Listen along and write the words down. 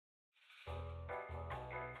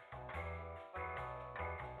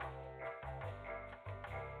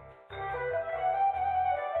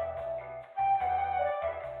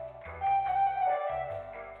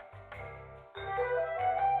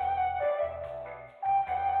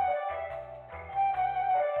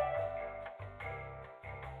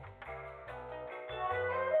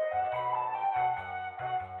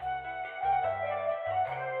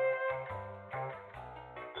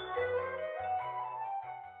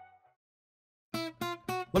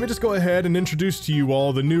let me just go ahead and introduce to you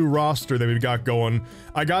all the new roster that we've got going.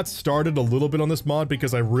 I got started a little bit on this mod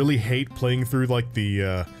because I really hate playing through like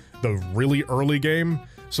the really early game,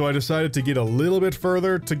 so I decided to get a little bit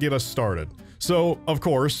further to get us started. So, of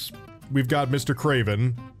course, we've got Mr.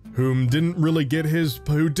 Craven, who didn't really get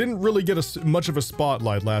much of a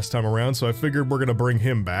spotlight last time around, so I figured we're gonna bring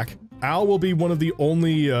him back. Al will be one of the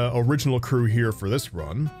only original crew here for this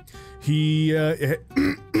run. He, God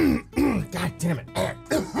damn it.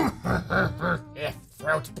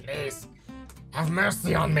 Throat, please. Have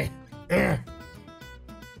mercy on me.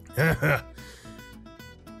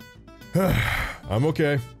 I'm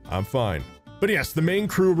okay. I'm fine. But yes, the main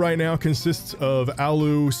crew right now consists of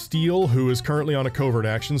Alu Steele, who is currently on a covert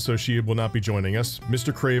action, so she will not be joining us.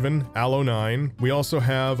 Mr. Craven, Alo9. We also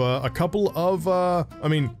have a couple of, I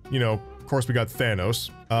mean, you know, of course we got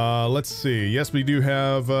Thanos. Let's see. Yes, we do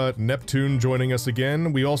have Neptune joining us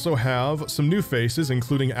again. We also have some new faces,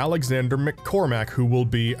 including Alexander McCormack, who will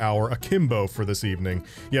be our Akimbo for this evening.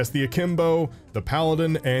 Yes, the Akimbo, the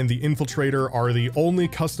Paladin, and the Infiltrator are the only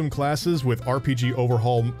custom classes with RPG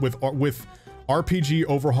Overhaul, with RPG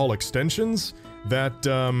Overhaul extensions that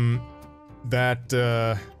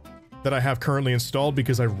I have currently installed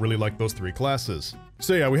because I really like those three classes.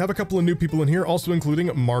 So yeah, we have a couple of new people in here, also including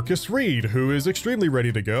Marcus Reed, who is extremely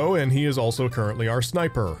ready to go, and he is also currently our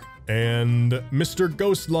sniper. And Mr.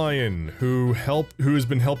 Ghost Lion, who has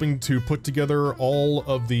been helping to put together all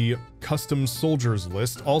of the custom soldiers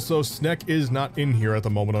list. Also, Sneck is not in here at the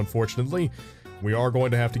moment, unfortunately. We are going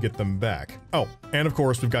to have to get them back. Oh, and of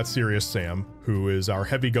course we've got Serious Sam, who is our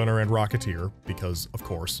heavy gunner and rocketeer, because of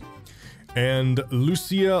course. And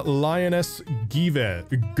Lucia Lioness Gvaz,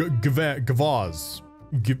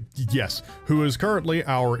 yes, who is currently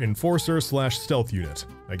our enforcer / stealth unit.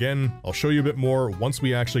 Again, I'll show you a bit more once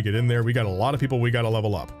we actually get in there. We got a lot of people we gotta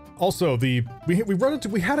level up. Also, we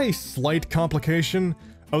had a slight complication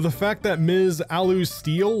of the fact that Ms. Alu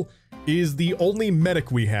Steele is the only medic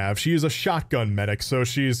we have. She is a shotgun medic, so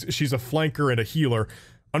she's a flanker and a healer.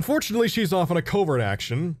 Unfortunately, she's off on a covert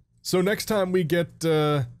action, so next time we get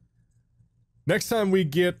a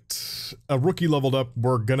rookie leveled up,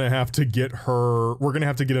 we're gonna have to get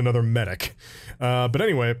another medic. But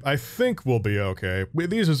anyway, I think we'll be okay.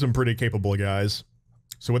 These are some pretty capable guys.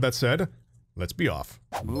 So with that said, let's be off.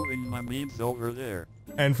 Moving my memes over there.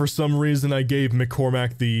 And for some reason I gave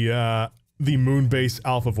McCormack the Moonbase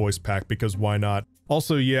Alpha voice pack, because why not?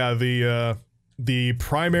 Also, yeah, the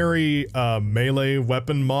primary melee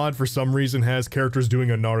weapon mod for some reason has characters doing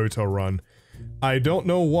a Naruto run. I don't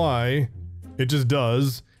know why, it just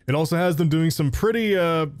does. It also has them doing some pretty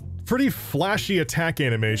flashy attack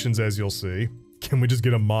animations, as you'll see. Can we just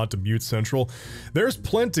get a mod to mute Central? There's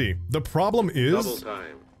plenty. The problem is,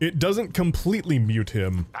 it doesn't completely mute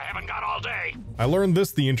him. I haven't got all day. I learned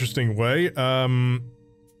this the interesting way.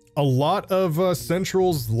 A lot of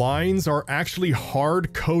Central's lines are actually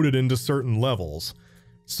hard-coded into certain levels.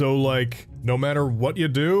 So, like, no matter what you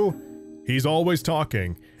do, he's always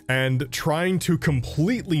talking. And trying to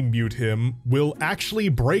completely mute him will actually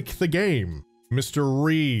break the game. Mr.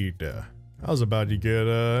 Reed. I was about to get,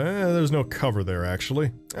 there's no cover there,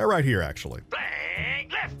 actually. Right here, actually. Bang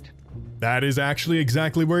left. That is actually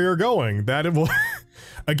exactly where you're going. That it will...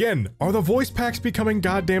 Again, are the voice packs becoming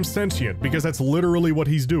goddamn sentient? Because that's literally what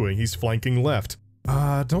he's doing. He's flanking left.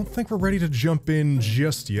 Don't think we're ready to jump in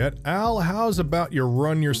just yet. Al, how's about you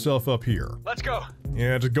run yourself up here? Let's go.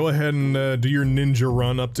 Yeah, just go ahead and do your ninja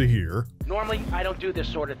run up to here. Normally, I don't do this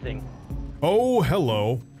sort of thing. Oh,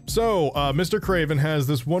 hello. So, Mr. Craven has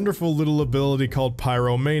this wonderful little ability called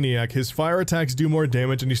Pyromaniac. His fire attacks do more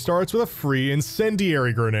damage, and he starts with a free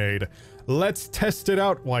incendiary grenade. Let's test it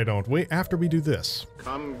out, why don't we, after we do this.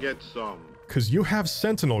 Come get some. 'Cause you have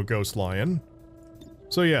Sentinel, Ghost Lion.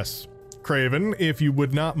 So yes, Craven, if you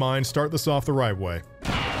would not mind, start this off the right way.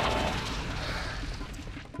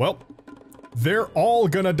 Well, they're all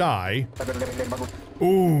gonna die.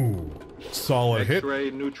 Ooh, solid hit.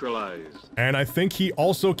 X-ray neutralized. And I think he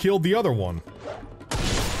also killed the other one.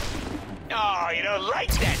 Oh, you don't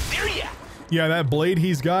like that, do ya? Yeah, that blade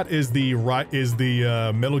he's got is the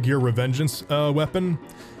Metal Gear Revengeance weapon.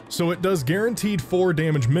 So it does guaranteed 4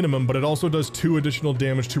 damage minimum, but it also does 2 additional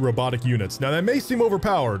damage to robotic units. Now that may seem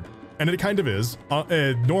overpowered, and it kind of is.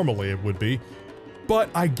 Normally it would be, but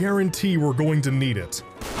I guarantee we're going to need it.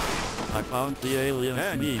 I found the alien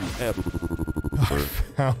memes. I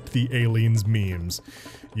found the aliens memes.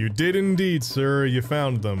 You did indeed, sir. You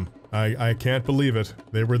found them. I can't believe it.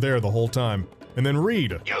 They were there the whole time. And then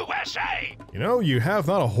Reed. USA! You know, you have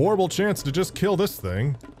not a horrible chance to just kill this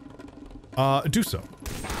thing. Do so.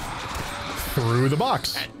 Through the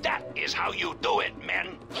box. And that is how you do it,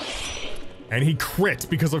 men. And he crit,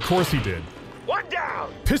 because of course he did. One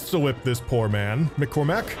down. Pistol whip this poor man.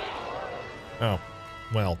 McCormack? Oh,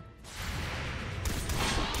 well.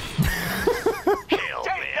 Kill,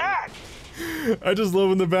 take that. I just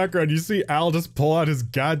love in the background, you see Al just pull out his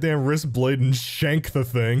goddamn wrist blade and shank the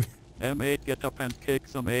thing. M8, get up and kick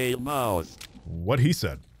some mouse. What he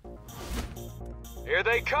said. Here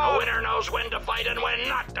they come. The winner knows when to fight and when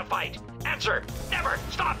not to fight. Answer, never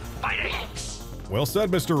stop fighting. Well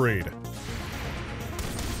said, Mr. Reed.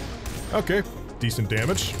 Okay, decent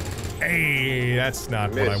damage. Hey, that's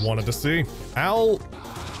not what I wanted to see. Al,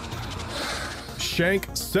 shank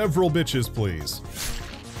several bitches, please.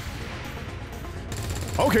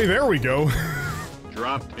 Okay, there we go.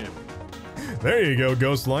 Dropped him. There you go,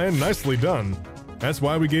 Ghost Lion. Nicely done. That's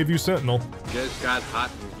why we gave you Sentinel. Just got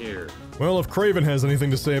hot in here. Well, if Craven has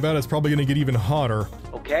anything to say about it, it's probably gonna get even hotter.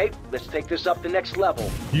 Okay, let's take this up the next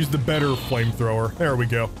level. Use the better flamethrower. There we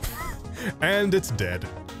go. And it's dead.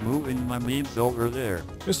 Moving my memes over there.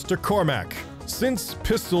 Mr. Cormac, since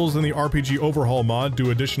pistols in the RPG Overhaul mod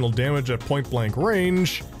do additional damage at point-blank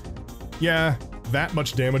range, yeah, that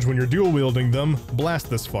much damage when you're dual-wielding them,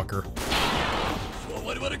 blast this fucker.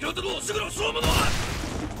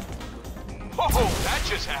 Oh, that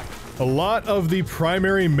just happened. A lot of the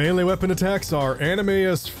primary melee weapon attacks are anime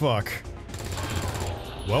as fuck.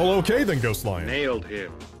 Well, okay then, Ghost Lion. Nailed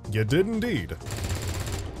him. You did indeed.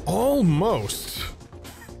 Almost.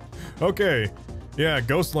 Okay. Yeah,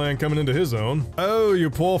 Ghostland coming into his own. Oh, you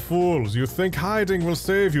poor fools. You think hiding will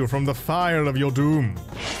save you from the fire of your doom.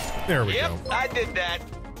 There we go. I did that.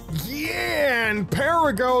 Yeah, and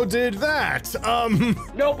Perigo did that.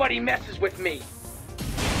 Nobody messes with me.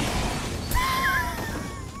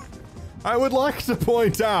 I would like to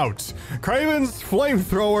point out, Craven's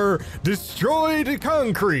flamethrower destroyed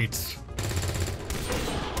concrete.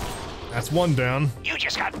 That's one down. You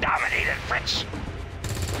just got dominated, Fritz.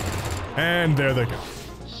 And there they go.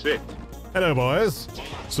 Sit. Hello, boys.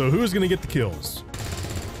 So who's gonna get the kills?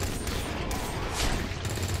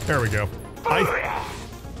 There we go.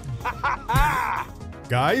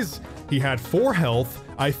 Guys, he had 4 health.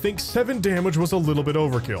 I think 7 damage was a little bit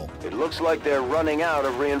overkill. It looks like they're running out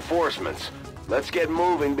of reinforcements. Let's get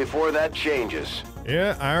moving before that changes.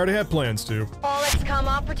 Yeah, I already had plans to. All XCOM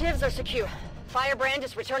operatives are secure. Firebrand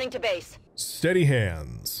is returning to base. Steady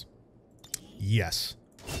hands. Yes.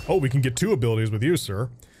 Oh, we can get 2 abilities with you, sir.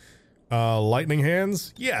 Lightning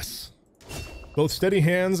hands? Yes. Both steady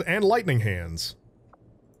hands and lightning hands.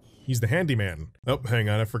 He's the handyman. Oh, hang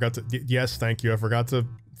on, I forgot to... Yes, thank you. I forgot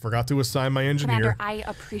to assign my engineer. Commander, I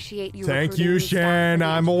appreciate you. Thank you, Shen.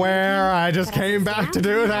 I'm aware. I just came back to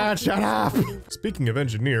do that. Shut up. Speaking of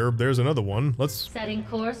engineer, there's another one. Setting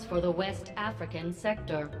course for the West African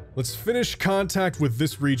sector. Let's finish contact with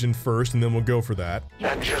this region first, and then we'll go for that.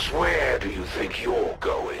 And just where do you think you're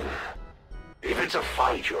going? If it's a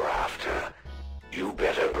fight you're after, you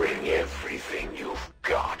better bring everything you've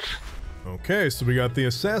got. Okay, so we got the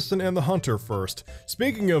assassin and the hunter first.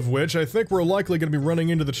 Speaking of which, I think we're likely going to be running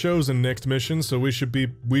into the Chosen next mission, so we should be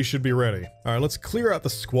ready. All right, let's clear out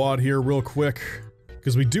the squad here real quick,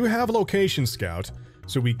 because we do have a location scout,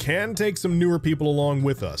 so we can take some newer people along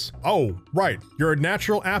with us. Oh, right, you're a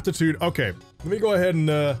natural aptitude. Okay, let me go ahead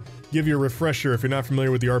and give you a refresher if you're not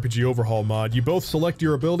familiar with the RPG Overhaul mod. You both select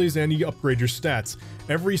your abilities and you upgrade your stats.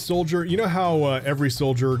 Every soldier, you know how every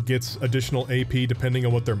soldier gets additional AP depending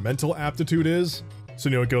on what their mental aptitude is? So,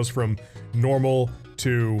 you know, it goes from normal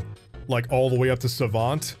to, like, all the way up to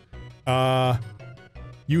savant.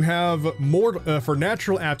 You have mortal, for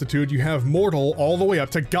natural aptitude, you have mortal all the way up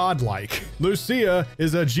to godlike. Lucia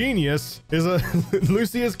is a genius,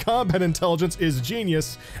 Lucia's combat intelligence is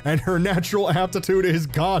genius, and her natural aptitude is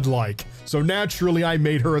godlike. So naturally, I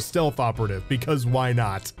made her a stealth operative, because why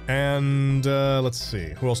not? And, let's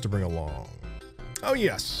see, who else to bring along? Oh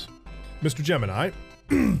yes, Mr. Gemini,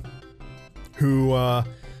 who,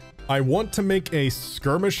 I want to make a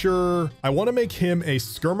skirmisher, I want to make him a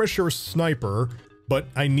skirmisher sniper, but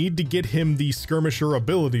I need to get him the skirmisher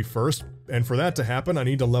ability first, and for that to happen, I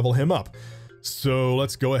need to level him up. So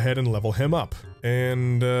let's go ahead and level him up.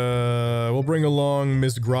 And we'll bring along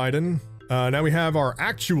Ms. Gryden. Now we have our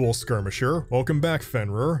actual skirmisher. Welcome back,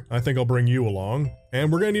 Fenrir. I think I'll bring you along. And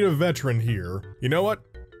we're gonna need a veteran here. You know what?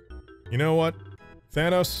 You know what?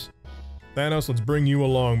 Thanos, let's bring you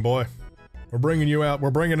along, boy. We're bringing you out. We're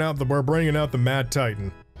bringing out the Mad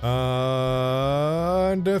Titan.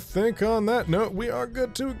 And I think on that note, we are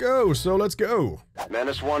good to go, so let's go.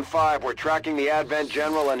 Menace 1-5, we're tracking the Advent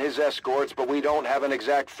General and his escorts, but we don't have an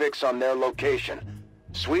exact fix on their location.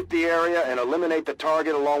 Sweep the area and eliminate the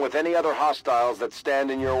target along with any other hostiles that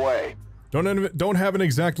stand in your way. Don't have an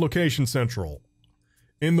exact location, Central.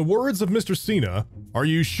 In the words of Mr. Cena, are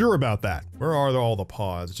you sure about that? Where are all the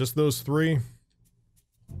pods? Just those 3?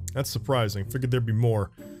 That's surprising. Figured there'd be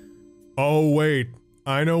more. Oh, wait.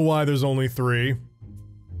 I know why there's only 3.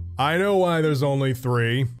 I know why there's only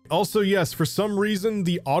 3. Also, yes, for some reason,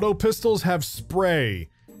 the auto pistols have spray.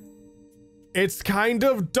 It's kind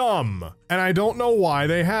of dumb, and I don't know why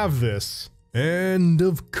they have this. And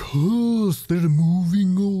of course, they're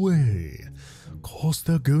moving away. Of course,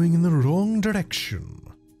 they're going in the wrong direction.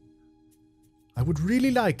 I would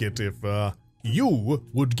really like it if, you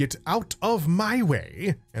would get out of my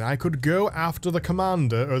way, and I could go after the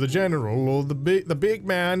commander, or the general, or the big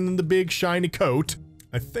man in the big shiny coat.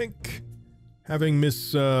 I think having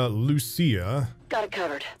Miss, Lucia... Got it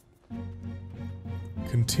covered.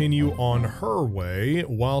 ...continue on her way,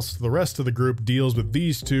 whilst the rest of the group deals with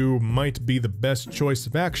these two, might be the best choice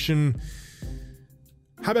of action.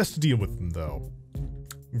 How best to deal with them, though?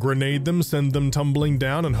 Grenade them, send them tumbling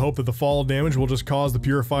down, and hope that the fall damage will just cause the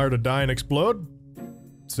purifier to die and explode?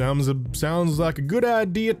 Sounds like a good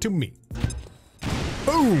idea to me.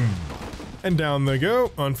 Boom! And down they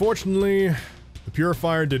go. Unfortunately, the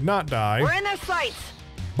purifier did not die. We're in their sights!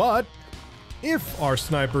 But if our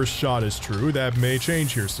sniper's shot is true, that may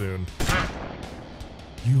change here soon.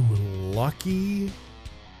 You lucky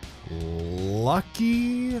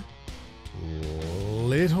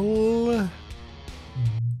little...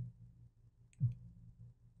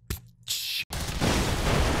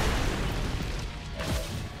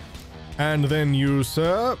 And then you,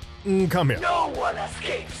 sir, come here. No one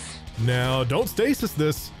escapes. Now, don't stasis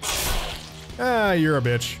this. Ah, you're a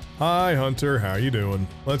bitch. Hi, Hunter. How you doing?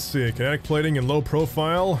 Let's see. Kinetic plating and low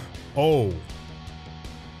profile. Oh.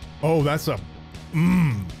 Oh, that's a...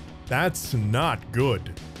 That's not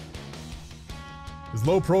good. His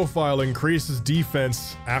low profile increases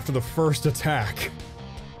defense after the first attack.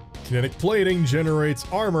 Kinetic plating generates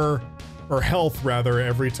armor, or health rather,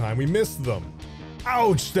 every time we miss them.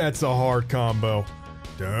 Ouch, that's a hard combo.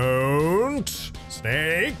 Don't.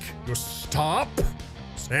 Snake, you stop.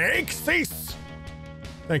 Snake, cease.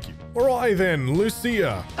 Thank you. Alright then,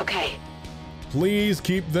 Lucia. Okay. Please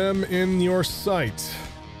keep them in your sight.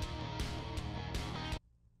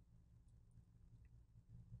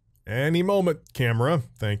 Any moment, camera.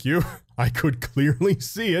 Thank you. I could clearly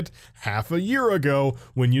see it half a year ago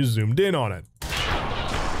when you zoomed in on it.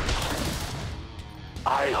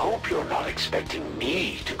 I hope you're not expecting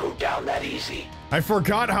me to go down that easy. I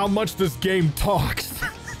forgot how much this game talks.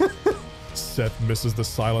 Seth misses the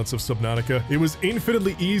silence of Subnautica. It was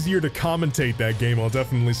infinitely easier to commentate that game, I'll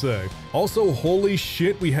definitely say. Also, holy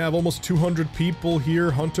shit, we have almost 200 people here.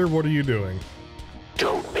 Hunter, what are you doing?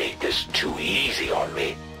 Don't make this too easy on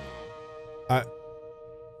me.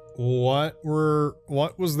 What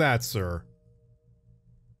was that, sir?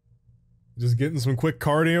 Just getting some quick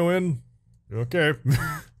cardio in? Okay.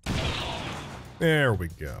 There we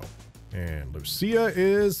go. And Lucia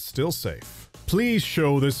is still safe. Please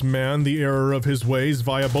show this man the error of his ways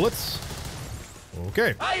via bullets.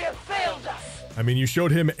 Okay. I have failed us. I mean, you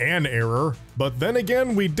showed him an error, but then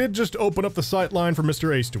again, we did just open up the sight line for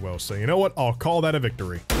Mr. Ace-2-0, so you know what? I'll call that a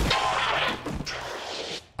victory.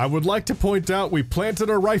 I would like to point out we planted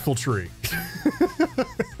a rifle tree.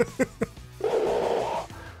 Oh,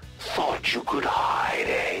 thought you could hide,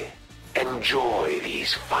 eh? Enjoy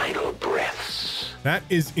these final breaths. That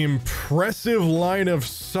is impressive line of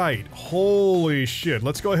sight. Holy shit.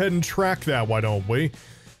 Let's go ahead and track that, why don't we?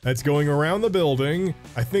 That's going around the building,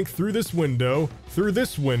 I think through this window,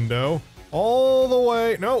 all the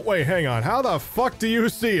way... No, wait, hang on. How the fuck do you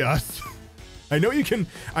see us? I know you can...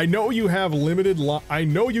 I know you have limited...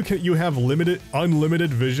 you have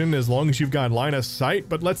unlimited vision as long as you've got line of sight,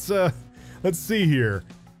 but let's see here.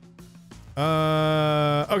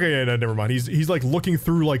 Okay, yeah, no, never mind. He's like looking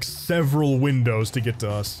through like several windows to get to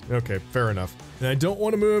us. Okay, fair enough. And I don't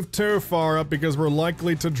want to move too far up because we're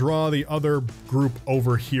likely to draw the other group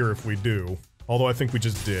over here if we do. Although I think we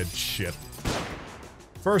just did. Shit.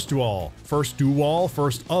 First of all,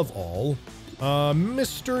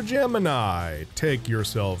 Mr. Gemini, take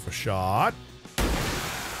yourself a shot.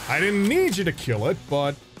 I didn't need you to kill it,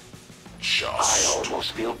 but... I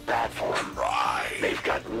almost feel bad for them. They've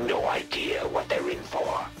got no idea what they're in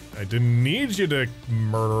for. I didn't need you to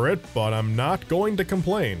murder it, but I'm not going to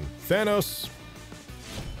complain. Thanos,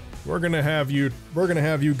 we're gonna have you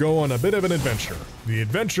go on a bit of an adventure. The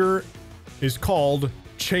adventure is called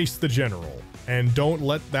Chase the General, and don't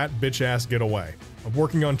let that bitch ass get away. I'm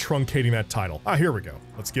working on truncating that title. Ah, here we go.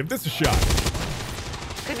 Let's give this a shot.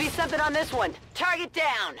 Could be something on this one. Target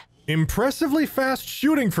down. Impressively fast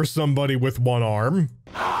shooting for somebody with one arm.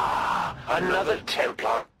 Ah, another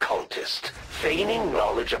Templar cultist, feigning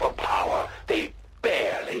knowledge of a power they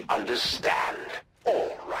barely understand.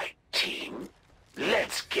 All right, team.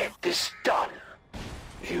 Let's get this done.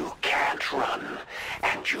 You can't run,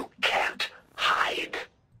 and you can't hide.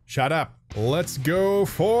 Shut up. Let's go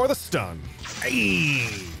for the stun.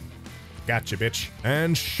 Hey. Gotcha, bitch.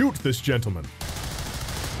 And shoot this gentleman.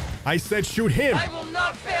 I said shoot him. I will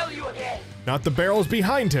not fail you again. Not the barrels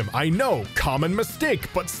behind him. I know, common mistake,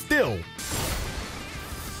 but still.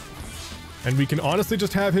 And we can honestly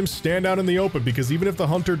just have him stand out in the open, because even if the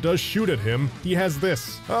hunter does shoot at him, he has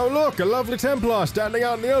this. Oh look, a lovely Templar standing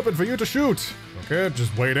out in the open for you to shoot. Okay,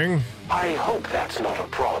 just waiting. I hope that's not a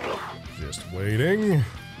problem. Just waiting.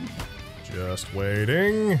 Just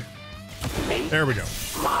waiting. There we go.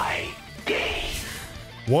 My day.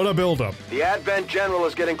 What a buildup. The Advent General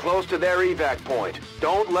is getting close to their evac point.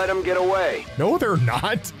 Don't let them get away. No, they're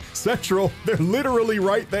not. Central, they're literally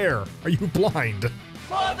right there. Are you blind?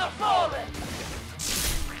 For the fallen.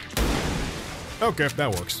 Okay,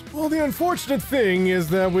 that works. Well, the unfortunate thing is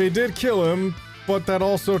that we did kill him, but that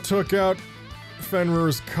also took out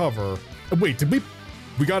Fenrir's cover. Wait, did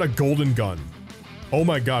we got a golden gun. Oh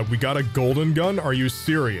my god, we got a golden gun? Are you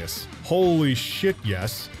serious? Holy shit,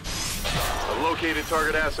 yes. I've located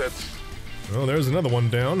target assets. Well, there's another one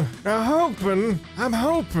down. I'm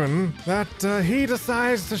hoping that he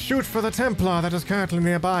decides to shoot for the Templar that is currently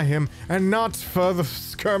nearby him, and not for the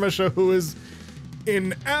skirmisher who is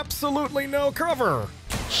in absolutely no cover.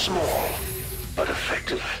 Small, but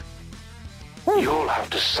effective. You'll have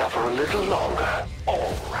to suffer a little longer.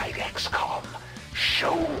 All right, XCOM.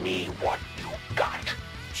 Show me what you got.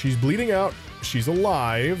 She's bleeding out. She's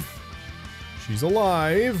alive. She's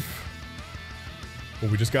alive. But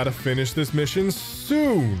we just gotta finish this mission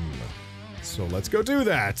soon. So let's go do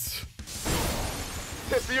that.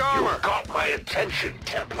 Hit the armor. You got my attention,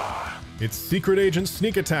 Templar. It's Secret Agent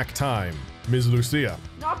Sneak Attack time, Ms. Lucia.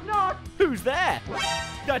 Knock, knock. Who's that?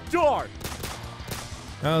 That door.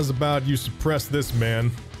 How's about you suppress this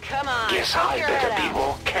man? Come on. Guess poke I your better head be out.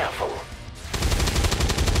 more careful.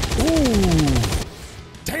 Ooh!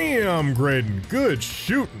 Damn, Graydon, good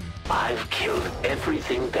shooting. I've killed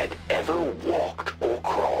everything that ever walked or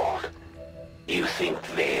crawled. You think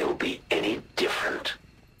they'll be any different?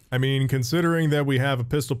 I mean, considering that we have a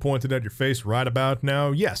pistol pointed at your face right about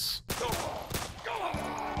now, yes.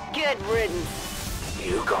 Good riddance.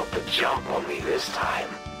 You got the jump on me this time.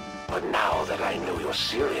 But now that I know you're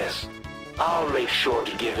serious, I'll make sure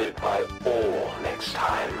to give it my all next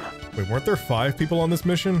time. Wait, weren't there 5 people on this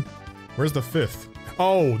mission? Where's the 5th?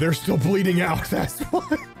 Oh, they're still bleeding out. That's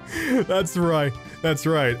why. That's right. That's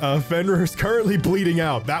right. Fenrir's currently bleeding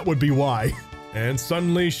out. That would be why. And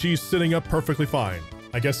suddenly she's sitting up perfectly fine.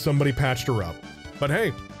 I guess somebody patched her up. But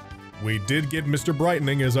hey, we did get Mr.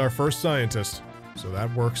 Brightening as our first scientist, so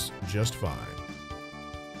that works just fine.